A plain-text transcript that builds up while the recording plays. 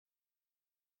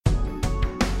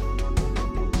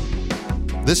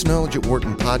This Knowledge at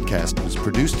Wharton podcast was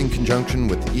produced in conjunction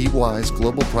with EY's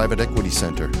Global Private Equity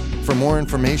Center. For more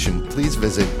information, please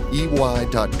visit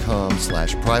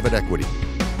ey.com/private equity.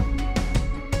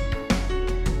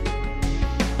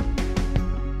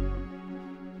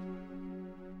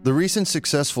 The recent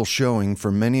successful showing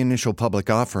for many initial public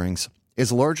offerings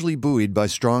is largely buoyed by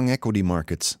strong equity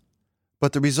markets.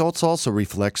 But the results also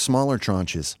reflect smaller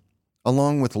tranches,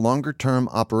 along with longer-term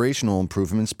operational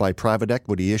improvements by private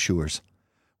equity issuers,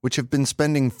 which have been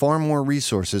spending far more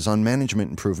resources on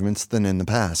management improvements than in the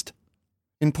past.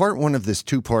 In part one of this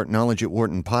two-part Knowledge at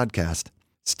Wharton podcast,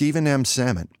 Stephen M.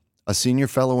 Samet, a senior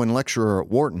fellow and lecturer at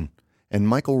Wharton, and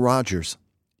Michael Rogers,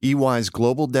 EY's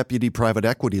Global Deputy Private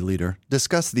Equity Leader,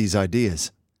 discuss these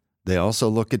ideas. They also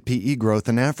look at PE growth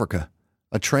in Africa,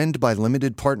 a trend by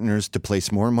limited partners to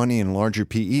place more money in larger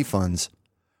PE funds,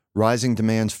 rising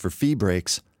demands for fee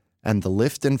breaks, and the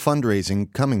lift in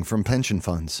fundraising coming from pension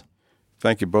funds.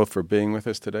 Thank you both for being with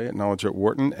us today at Knowledge at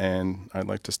Wharton, and I'd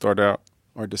like to start out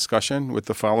our discussion with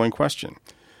the following question.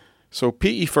 So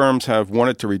PE firms have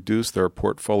wanted to reduce their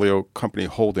portfolio company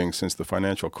holdings since the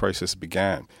financial crisis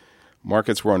began.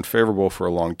 Markets were unfavorable for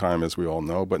a long time, as we all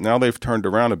know, but now they've turned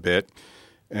around a bit,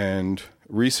 and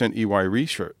recent EY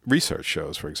research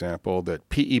shows, for example, that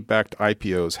PE-backed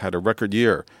IPOs had a record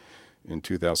year in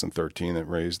 2013. They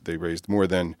raised more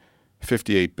than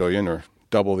 $58 billion, or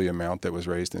double the amount that was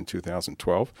raised in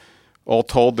 2012. All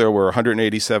told, there were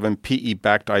 187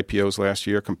 PE-backed IPOs last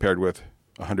year compared with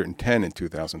 110 in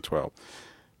 2012.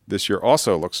 This year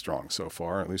also looks strong so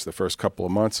far, at least the first couple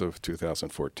of months of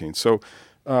 2014. So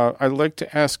I'd like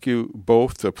to ask you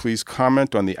both to please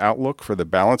comment on the outlook for the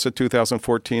balance of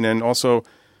 2014 and also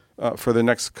for the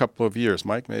next couple of years.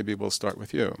 Mike, maybe we'll start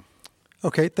with you.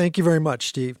 Okay, thank you very much,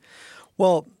 Steve.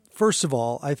 Well, first of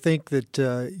all, I think that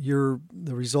the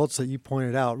results that you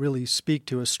pointed out really speak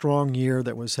to a strong year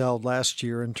that was held last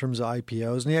year in terms of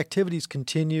IPOs, and the activities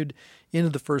continued into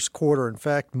the first quarter. In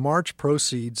fact, March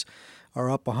proceeds are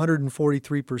up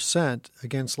 143%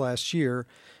 against last year,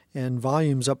 and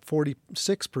volumes up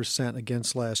 46%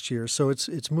 against last year. So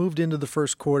it's moved into the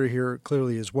first quarter here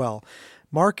clearly as well.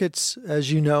 Markets,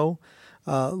 as you know,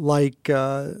 like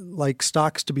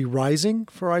stocks to be rising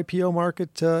for IPO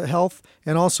market health,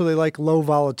 and also they like low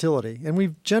volatility. And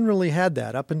we've generally had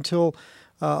that up until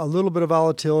a little bit of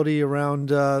volatility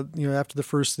around after the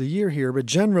first of the year here, but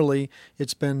generally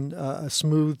it's been a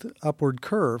smooth upward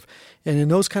curve. And in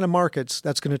those kind of markets,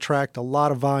 that's going to attract a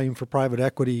lot of volume for private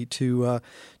equity to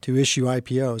issue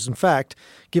IPOs. In fact,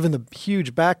 given the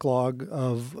huge backlog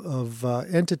of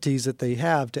entities that they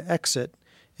have to exit,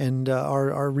 and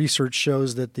our research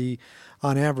shows that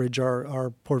on average,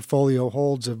 our portfolio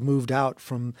holds have moved out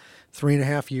from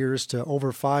 3.5 years to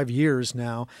over 5 years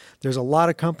now. There's a lot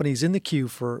of companies in the queue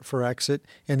for exit,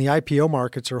 and the IPO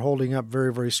markets are holding up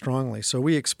very, very strongly. So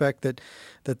we expect that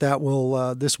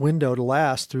will this window to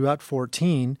last throughout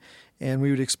 2014, and we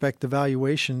would expect the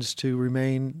valuations to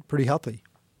remain pretty healthy.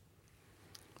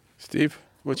 Steve?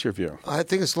 What's your view? I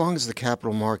think as long as the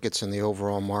capital markets and the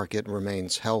overall market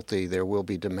remains healthy, there will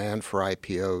be demand for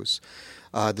IPOs.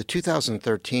 The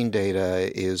 2013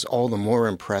 data is all the more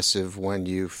impressive when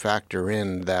you factor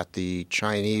in that the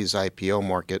Chinese IPO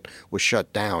market was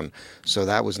shut down. So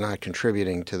that was not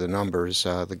contributing to the numbers.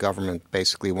 The government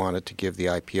basically wanted to give the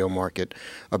IPO market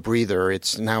a breather.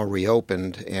 It's now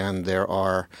reopened, and there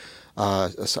are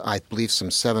I believe some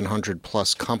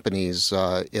 700-plus companies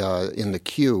in the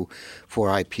queue for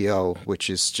IPO, which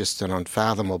is just an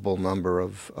unfathomable number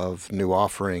of new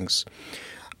offerings.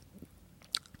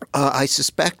 I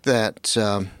suspect that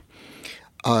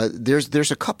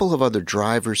there's a couple of other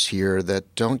drivers here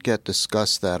that don't get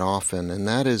discussed that often, and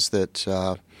that is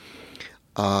that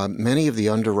many of the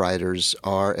underwriters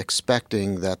are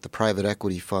expecting that the private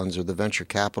equity funds or the venture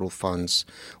capital funds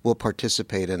will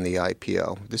participate in the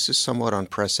IPO. This is somewhat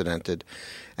unprecedented,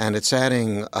 and it's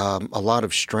adding a lot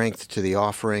of strength to the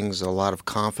offerings, a lot of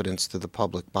confidence to the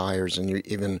public buyers, and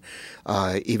even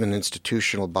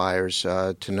institutional buyers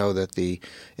to know that the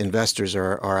investors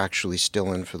are actually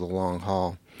still in for the long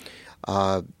haul.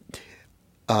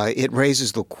 It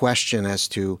raises the question as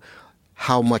to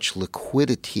how much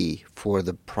liquidity for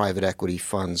the private equity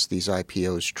funds these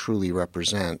IPOs truly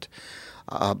represent.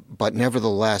 But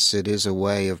nevertheless, it is a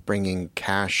way of bringing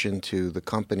cash into the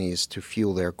companies to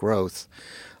fuel their growth,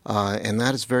 and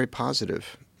that is very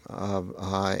positive.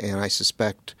 And I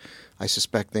suspect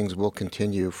things will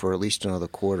continue for at least another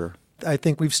quarter. I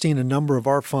think we've seen a number of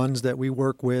our funds that we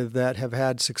work with that have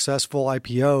had successful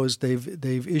IPOs.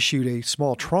 They've issued a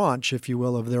small tranche, if you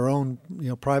will, of their own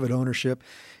private ownership,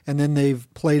 and then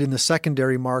they've played in the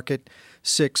secondary market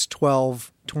 6,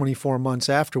 12, 24 months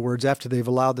afterwards, after they've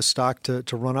allowed the stock to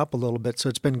run up a little bit. So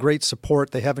it's been great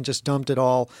support. They haven't just dumped it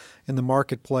all in the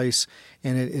marketplace,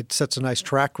 and it sets a nice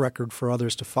track record for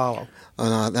others to follow.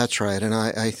 That's right. And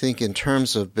I think in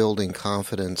terms of building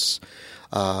confidence,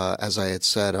 as I had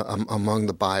said, among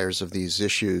the buyers of these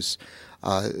issues,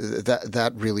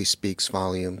 that really speaks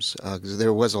volumes. 'Cause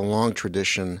there was a long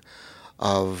tradition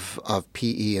of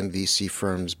PE and VC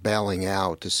firms bailing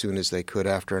out as soon as they could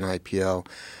after an IPO,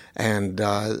 and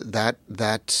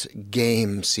that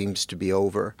game seems to be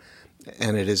over,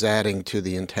 and it is adding to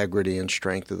the integrity and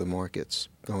strength of the markets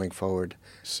going forward.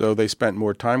 So they spent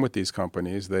more time with these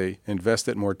companies. They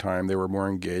invested more time. They were more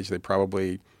engaged. They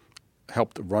probably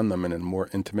helped run them in a more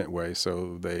intimate way,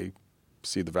 so they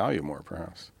see the value more,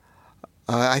 perhaps.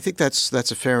 I think that's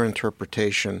a fair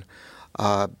interpretation.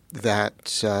 That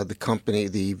the company,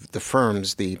 the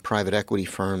firms, the private equity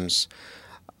firms,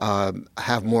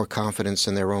 have more confidence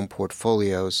in their own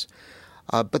portfolios.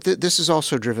 But this is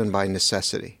also driven by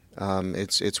necessity.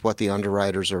 It's what the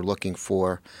underwriters are looking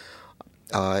for,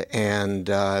 and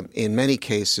in many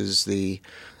cases, the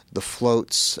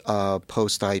floats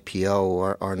post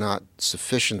IPO are not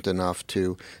sufficient enough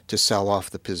to sell off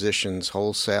the positions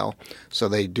wholesale, so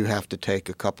they do have to take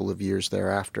a couple of years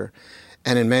thereafter.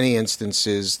 And in many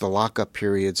instances, the lockup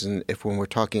periods, and when we're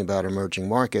talking about emerging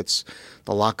markets,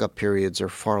 the lockup periods are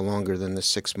far longer than the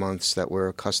 6 months that we're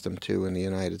accustomed to in the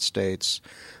United States.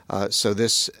 So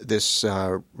this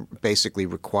basically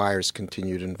requires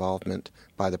continued involvement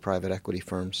by the private equity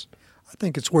firms. I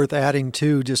think it's worth adding,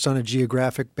 too, just on a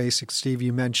geographic basis. Steve,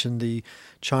 you mentioned the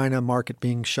China market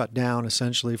being shut down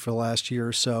essentially for the last year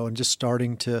or so and just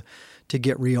starting to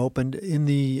get reopened. In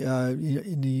the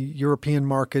European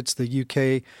markets, the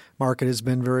UK market has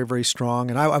been very, very strong.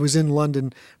 And I was in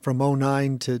London from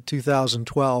 2009 to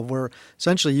 2012, where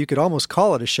essentially you could almost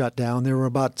call it a shutdown. There were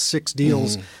about 6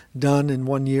 deals done in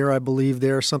 1 year, I believe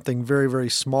there, something very, very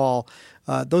small.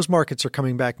 Those markets are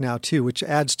coming back now, too, which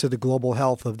adds to the global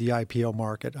health of the IPO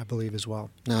market, I believe, as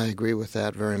well. I agree with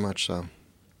that very much so.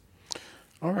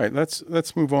 All right,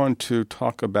 let's move on to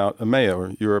talk about EMEA,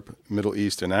 or Europe, Middle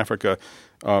East, and Africa.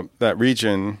 That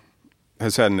region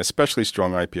has had an especially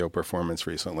strong IPO performance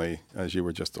recently, as you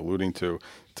were just alluding to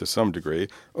some degree.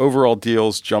 Overall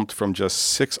deals jumped from just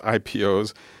 6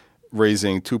 IPOs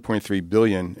raising $2.3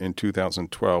 billion in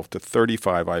 2012 to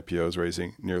 35 IPOs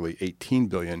raising nearly $18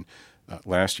 billion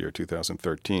last year,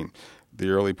 2013. The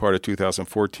early part of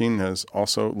 2014 has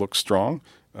also looked strong,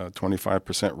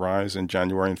 25% rise in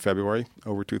January and February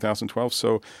over 2012.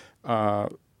 So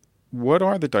what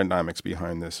are the dynamics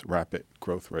behind this rapid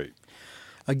growth rate?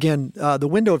 Again, the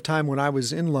window of time when I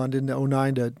was in London,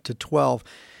 2009 to 12,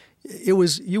 it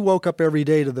was, you woke up every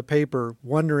day to the paper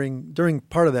wondering during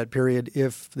part of that period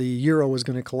if the euro was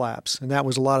going to collapse. And that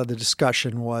was a lot of the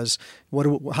discussion was,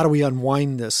 how do we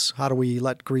unwind this? How do we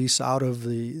let Greece out of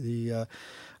the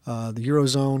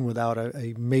Eurozone without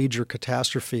a major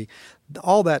catastrophe?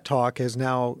 All that talk has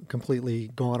now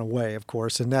completely gone away, of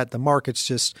course, and that the market's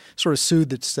just sort of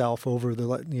soothed itself over the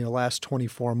last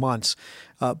 24 months.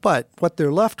 But what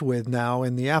they're left with now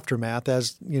in the aftermath,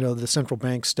 as the central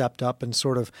bank stepped up and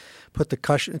sort of put the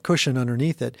cushion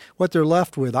underneath it, what they're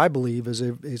left with, I believe, is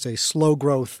a slow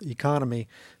growth economy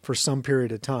for some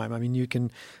period of time. I mean, you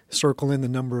can circle in the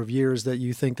number of years that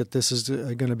you think that this is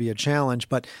going to be a challenge,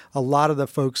 but a lot of the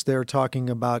folks there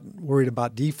worried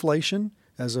about deflation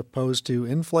as opposed to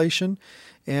inflation.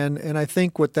 And I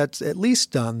think what that's at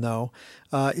least done, though,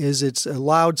 is it's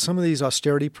allowed some of these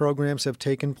austerity programs have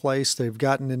taken place. They've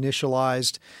gotten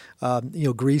initialized.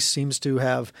 Greece seems to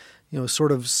have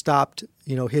sort of stopped,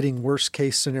 hitting worst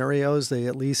case scenarios. They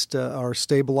at least are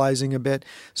stabilizing a bit.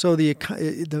 So the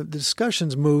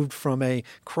discussions moved from a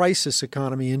crisis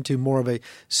economy into more of a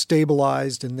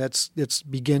stabilized, and it's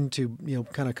begin to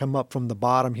kind of come up from the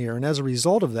bottom here. And as a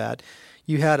result of that,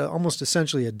 you had almost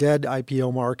essentially a dead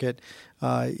IPO market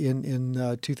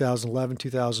in 2011,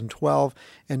 2012,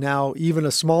 and now even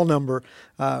a small number,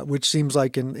 which seems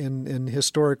like in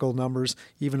historical numbers,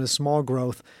 even a small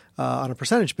growth on a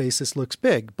percentage basis looks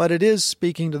big. But it is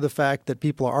speaking to the fact that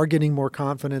people are getting more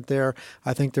confident there.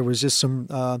 I think there was just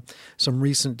some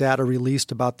recent data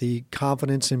released about the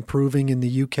confidence improving in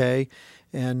the UK.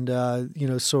 And,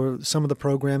 so some of the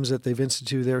programs that they've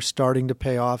instituted there are starting to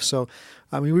pay off. So,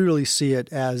 I mean, we really see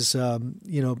it as,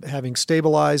 having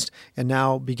stabilized and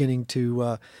now beginning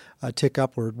to tick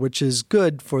upward, which is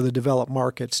good for the developed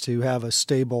markets to have a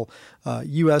stable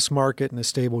U.S. market and a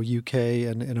stable UK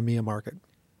and EMEA market.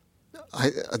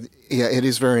 It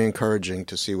is very encouraging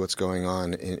to see what's going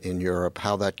on in Europe.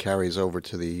 How that carries over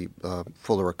to the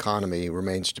fuller economy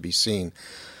remains to be seen.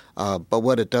 But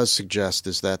what it does suggest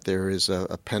is that there is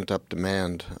a pent-up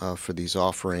demand for these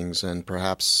offerings and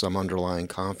perhaps some underlying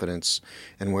confidence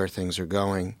in where things are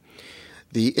going.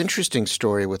 The interesting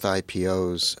story with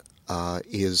IPOs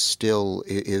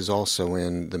is also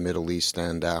in the Middle East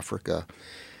and Africa.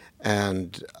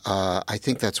 And I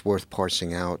think that's worth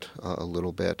parsing out a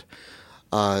little bit.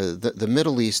 The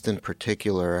Middle East in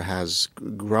particular has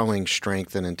growing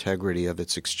strength and integrity of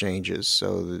its exchanges.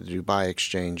 So the Dubai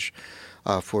exchange,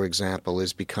 for example,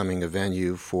 is becoming a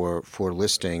venue for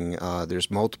listing. There's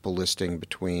multiple listing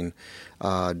between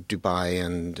Dubai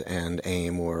and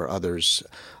AIM or others,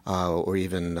 or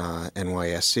even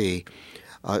NYSE.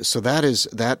 So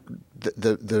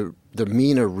the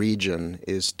MENA region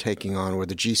is taking on, or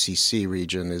the GCC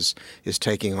region is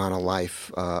taking on a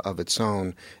life of its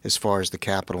own as far as the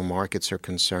capital markets are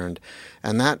concerned,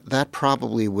 and that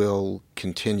probably will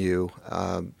continue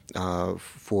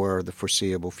for the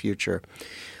foreseeable future.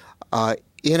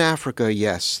 In Africa,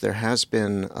 yes, there has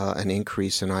been an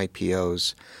increase in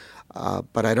IPOs.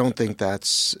 But I don't think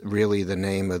that's really the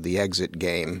name of the exit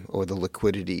game or the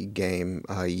liquidity game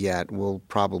yet. We'll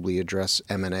probably address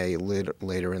M&A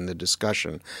later in the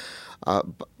discussion.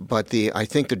 But I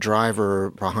think the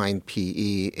driver behind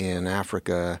PE in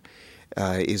Africa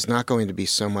is not going to be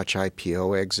so much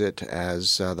IPO exit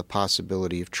as the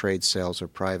possibility of trade sales or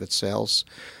private sales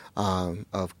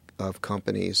of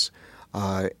companies.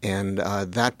 And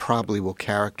that probably will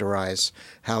characterize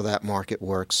how that market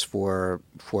works for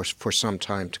some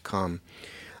time to come.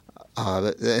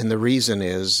 And the reason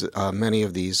is many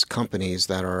of these companies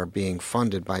that are being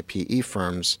funded by PE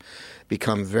firms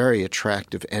become very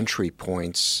attractive entry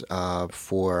points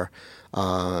for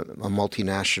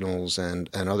multinationals and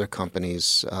other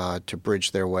companies to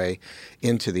bridge their way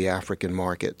into the African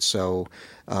market. So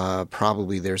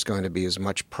probably there's going to be as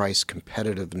much price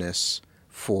competitiveness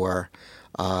for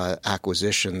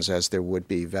acquisitions as there would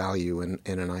be value in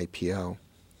an IPO.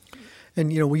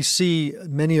 And, we see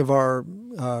many of our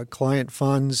client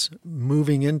funds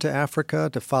moving into Africa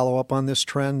to follow up on this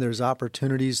trend. There's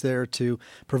opportunities there to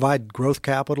provide growth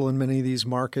capital in many of these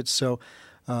markets. So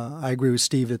I agree with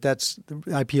Steve that the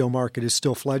IPO market is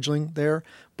still fledgling there,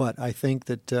 but I think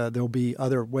that there'll be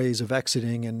other ways of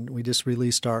exiting, and we just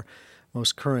released our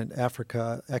most current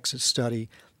Africa exit study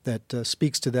that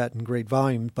speaks to that in great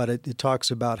volume, but it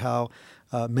talks about how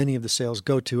many of the sales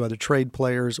go to other trade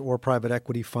players or private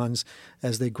equity funds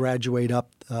as they graduate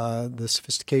up the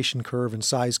sophistication curve and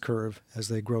size curve as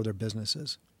they grow their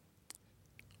businesses.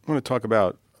 I want to talk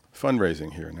about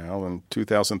fundraising here now. In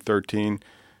 2013,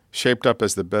 shaped up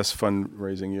as the best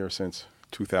fundraising year since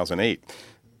 2008.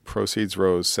 Proceeds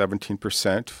rose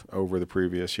 17% over the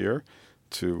previous year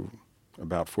to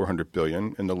about $400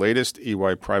 billion. In the latest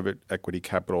EY Private Equity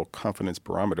Capital Confidence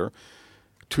Barometer,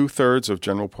 2/3 of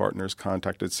general partners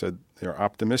contacted said they're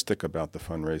optimistic about the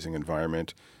fundraising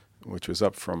environment, which was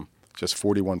up from just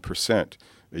 41%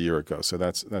 a year ago. So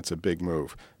that's a big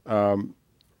move.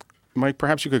 Mike,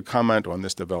 perhaps you could comment on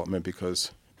this development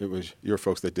because it was your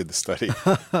folks that did the study.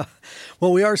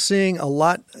 Well, we are seeing a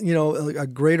lot, a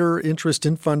greater interest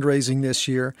in fundraising this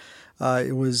year.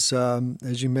 It was,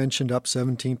 as you mentioned, up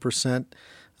 17%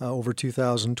 over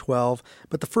 2012.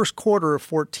 But the first quarter of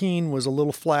 2014 was a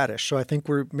little flattish. So I think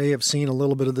we may have seen a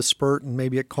little bit of the spurt and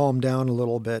maybe it calmed down a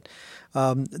little bit.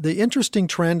 The interesting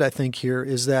trend, I think, here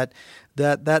is that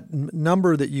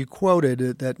number that you quoted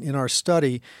that in our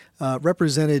study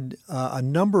represented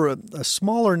a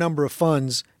smaller number of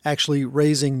funds actually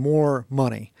raising more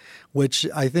money, which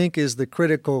I think is the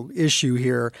critical issue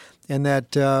here. And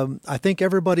that I think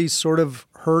everybody's sort of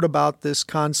heard about this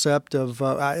concept of,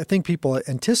 I think people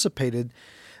anticipated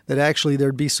that actually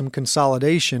there'd be some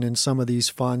consolidation in some of these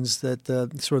funds, that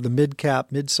sort of the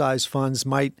mid-cap, mid-size funds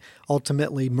might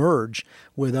ultimately merge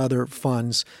with other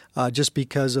funds just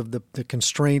because of the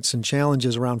constraints and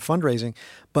challenges around fundraising.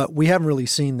 But we haven't really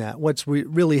seen that. What's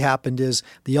really happened is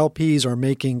the LPs are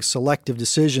making selective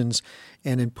decisions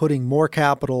and in putting more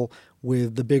capital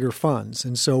with the bigger funds.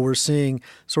 And so we're seeing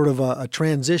sort of a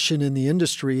transition in the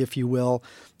industry, if you will,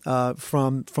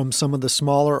 from some of the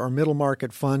smaller or middle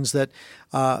market funds that,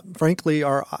 frankly,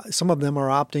 some of them are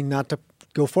opting not to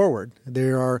go forward. They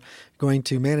are going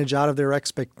to manage out of their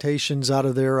expectations, out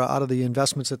of the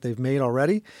investments that they've made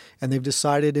already, and they've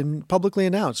decided and publicly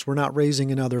announced we're not raising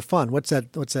another fund. What's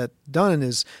that done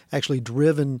is actually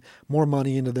driven more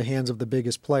money into the hands of the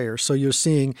biggest players. So you're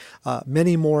seeing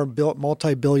many more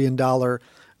multi-billion-dollar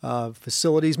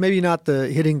facilities, maybe not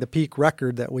hitting the peak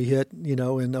record that we hit,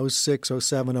 in 06,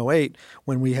 07, 08,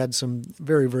 when we had some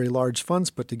very, very large funds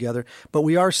put together. But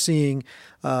we are seeing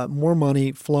more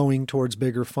money flowing towards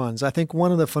bigger funds. I think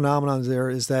one of the phenomenons there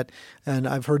is that, and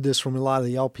I've heard this from a lot of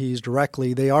the LPs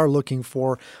directly, they are looking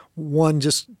for one,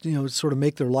 just sort of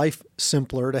make their life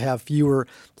simpler, to have fewer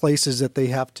places that they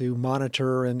have to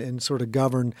monitor and sort of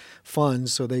govern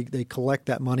funds, so they collect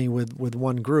that money with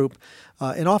one group.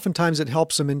 And oftentimes it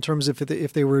helps them in terms of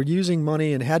if they were using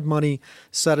money and had money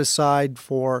set aside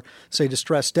for, say,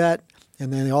 distressed debt,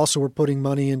 and then they also were putting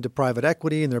money into private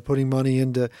equity, and they're putting money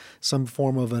into some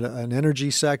form of an energy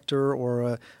sector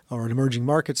or an emerging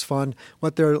markets fund.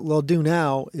 What they'll do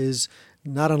now is,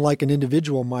 not unlike an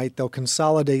individual might, they'll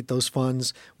consolidate those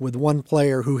funds with one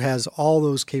player who has all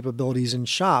those capabilities in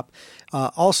shop,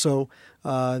 also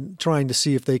trying to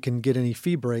see if they can get any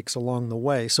fee breaks along the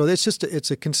way. So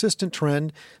it's a consistent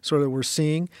trend sort of we're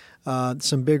seeing,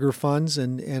 some bigger funds,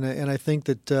 and I think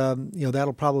that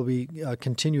that'll probably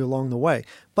continue along the way.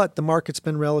 But the market's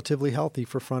been relatively healthy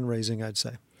for fundraising, I'd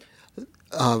say.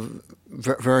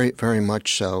 Very, very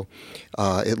much so.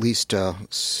 At least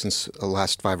since the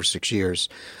last 5 or 6 years,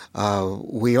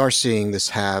 we are seeing this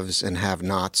haves and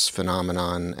have-nots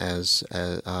phenomenon, as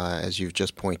you've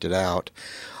just pointed out,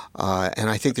 and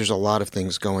I think there's a lot of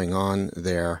things going on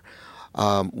there.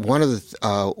 One of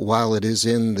the while it is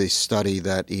in the study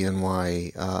that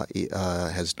EY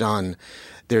has done,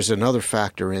 there's another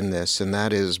factor in this, and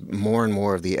that is more and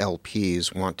more of the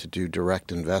LPs want to do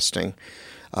direct investing.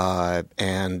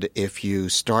 And if you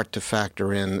start to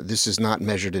factor in, this is not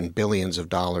measured in billions of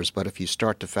dollars, but if you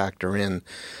start to factor in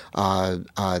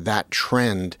that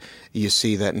trend, you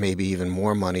see that maybe even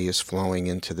more money is flowing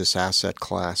into this asset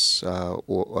class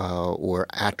or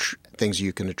things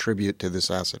you can attribute to this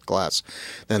asset class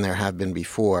than there have been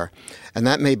before. And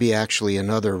that may be actually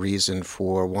another reason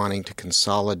for wanting to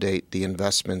consolidate the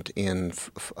investment in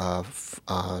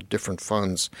different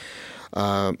funds.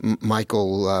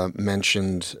 Michael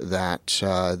mentioned that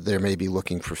they may be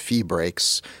looking for fee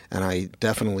breaks, and I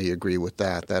definitely agree with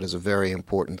that. That is a very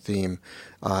important theme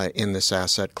in this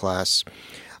asset class.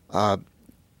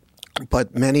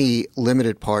 But many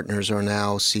limited partners are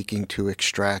now seeking to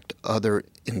extract other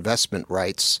investment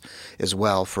rights as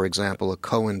well. For example, a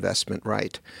co-investment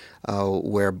right,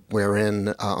 wherein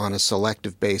on a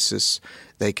selective basis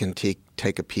they can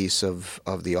take a piece of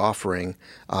the offering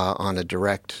on a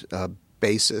direct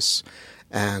basis,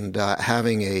 and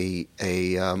having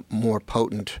a more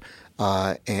potent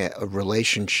a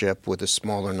relationship with a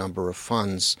smaller number of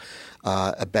funds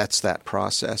abets that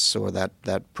process or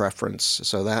that preference.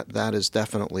 So that is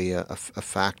definitely a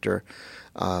factor.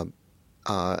 I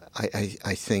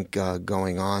think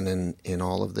going on in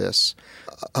all of this.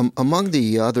 Among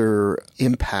the other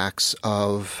impacts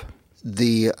of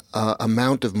the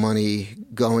amount of money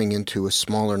going into a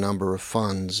smaller number of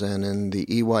funds, and in the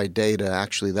EY data,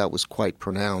 actually that was quite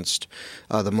pronounced.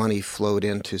 The money flowed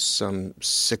into some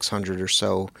 600 or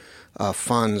so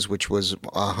funds, which was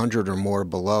 100 or more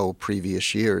below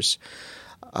previous years.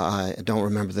 I don't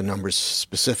remember the numbers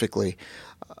specifically,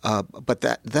 but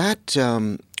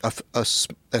a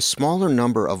smaller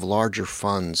number of larger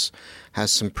funds has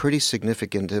some pretty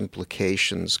significant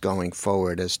implications going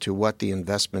forward as to what the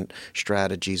investment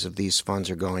strategies of these funds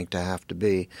are going to have to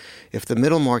be. If the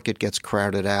middle market gets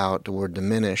crowded out or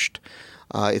diminished,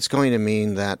 it's going to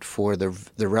mean that for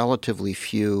the relatively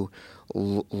few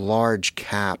large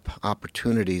cap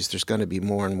opportunities, there's going to be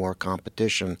more and more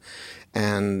competition,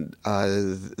 and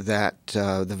that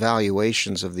the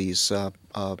valuations of these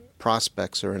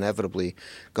prospects are inevitably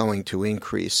going to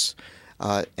increase.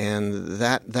 And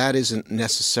that isn't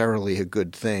necessarily a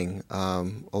good thing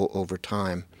over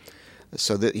time.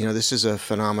 So that this is a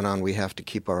phenomenon we have to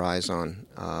keep our eyes on,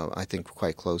 I think,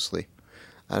 quite closely.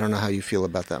 I don't know how you feel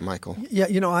about that, Michael. Yeah,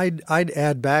 I'd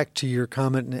add back to your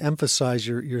comment and emphasize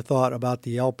your thought about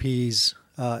the LPs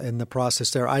in the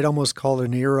process there. I'd almost call it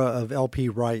an era of LP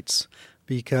rights,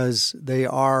 because they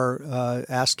are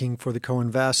asking for the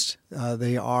co-invest.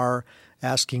 They are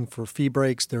asking for fee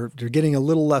breaks. They're getting a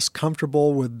little less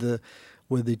comfortable with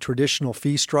the traditional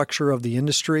fee structure of the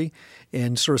industry,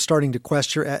 and sort of starting to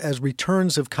question as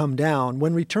returns have come down.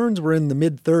 When returns were in the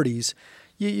mid-30s,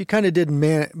 you kind of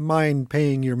didn't mind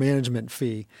paying your management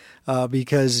fee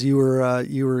because you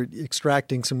were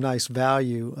extracting some nice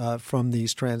value from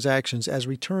these transactions. As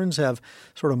returns have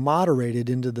sort of moderated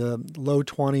into the low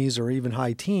 20s or even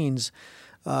high teens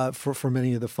for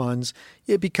many of the funds,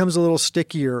 it becomes a little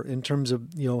stickier in terms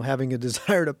of having a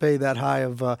desire to pay that high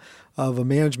of a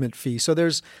management fee. So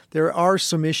there are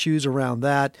some issues around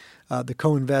that. The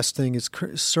co-invest thing is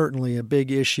certainly a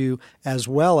big issue, as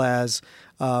well as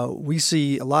we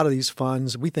see a lot of these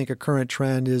funds. We think a current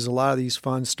trend is a lot of these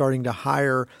funds starting to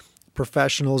hire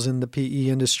professionals in the PE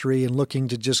industry and looking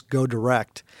to just go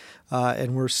direct.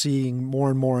 And we're seeing more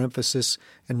and more emphasis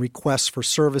and requests for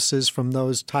services from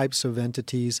those types of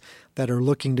entities that are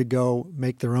looking to go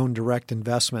make their own direct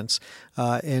investments.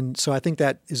 And so I think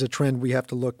that is a trend we have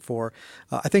to look for.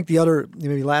 I think the other,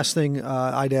 maybe last thing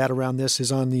I'd add around this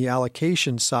is on the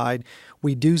allocation side.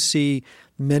 We do see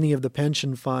many of the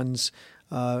pension funds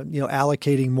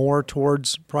allocating more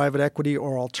towards private equity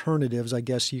or alternatives, I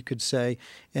guess you could say,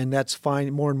 and that's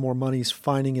more and more money is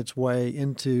finding its way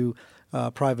into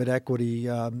private equity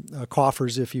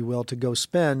coffers, if you will, to go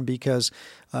spend, because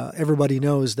everybody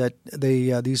knows that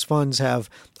these funds have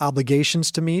obligations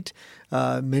to meet.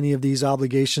 Many of these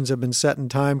obligations have been set in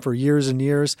time for years and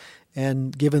years,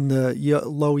 and given the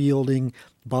low-yielding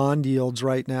bond yields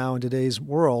right now in today's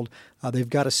world, they've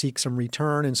got to seek some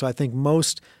return. And so I think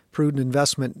most prudent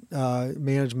investment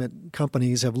management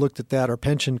companies have looked at that, or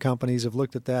pension companies have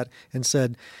looked at that and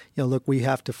said, look, we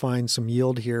have to find some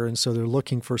yield here. And so they're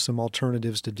looking for some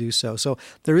alternatives to do so. So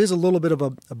there is a little bit of a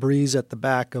breeze at the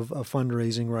back of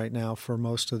fundraising right now for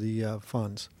most of the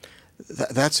funds.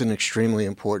 That's an extremely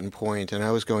important point, and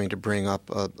I was going to bring up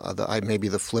maybe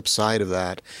the flip side of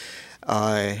that,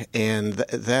 and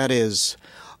that is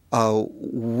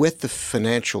with the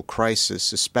financial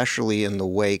crisis, especially in the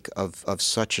wake of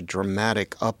such a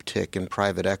dramatic uptick in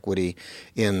private equity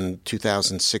in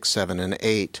 2006, 7, and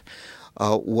 8,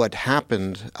 what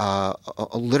happened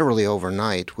literally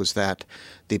overnight was that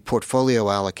the portfolio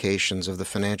allocations of the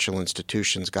financial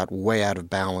institutions got way out of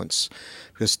balance,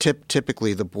 because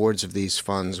typically the boards of these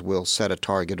funds will set a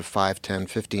target of 5, 10,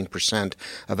 15%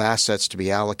 of assets to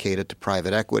be allocated to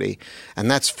private equity,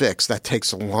 and that's fixed. That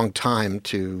takes a long time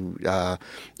to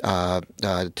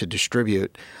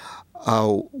distribute.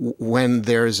 When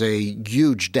there's a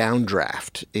huge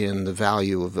downdraft in the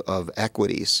value of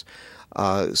equities,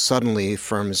 suddenly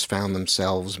firms found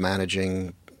themselves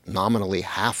managing nominally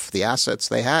half the assets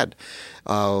they had,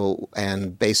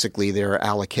 and basically their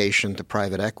allocation to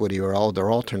private equity or all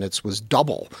their alternates was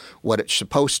double what it's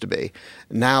supposed to be.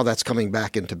 Now that's coming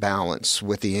back into balance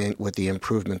with the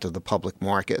improvement of the public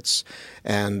markets,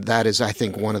 and that is, I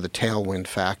think, one of the tailwind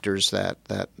factors that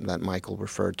Michael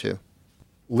referred to.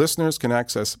 Listeners can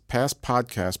access past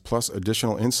podcasts plus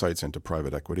additional insights into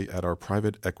private equity at our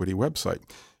private equity website,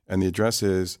 and the address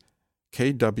is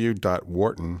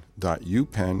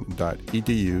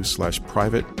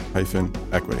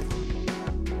kw.wharton.upenn.edu/private-equity.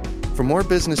 For more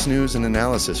business news and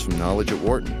analysis from Knowledge at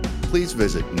Wharton, please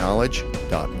visit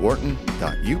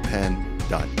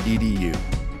knowledge.wharton.upenn.edu.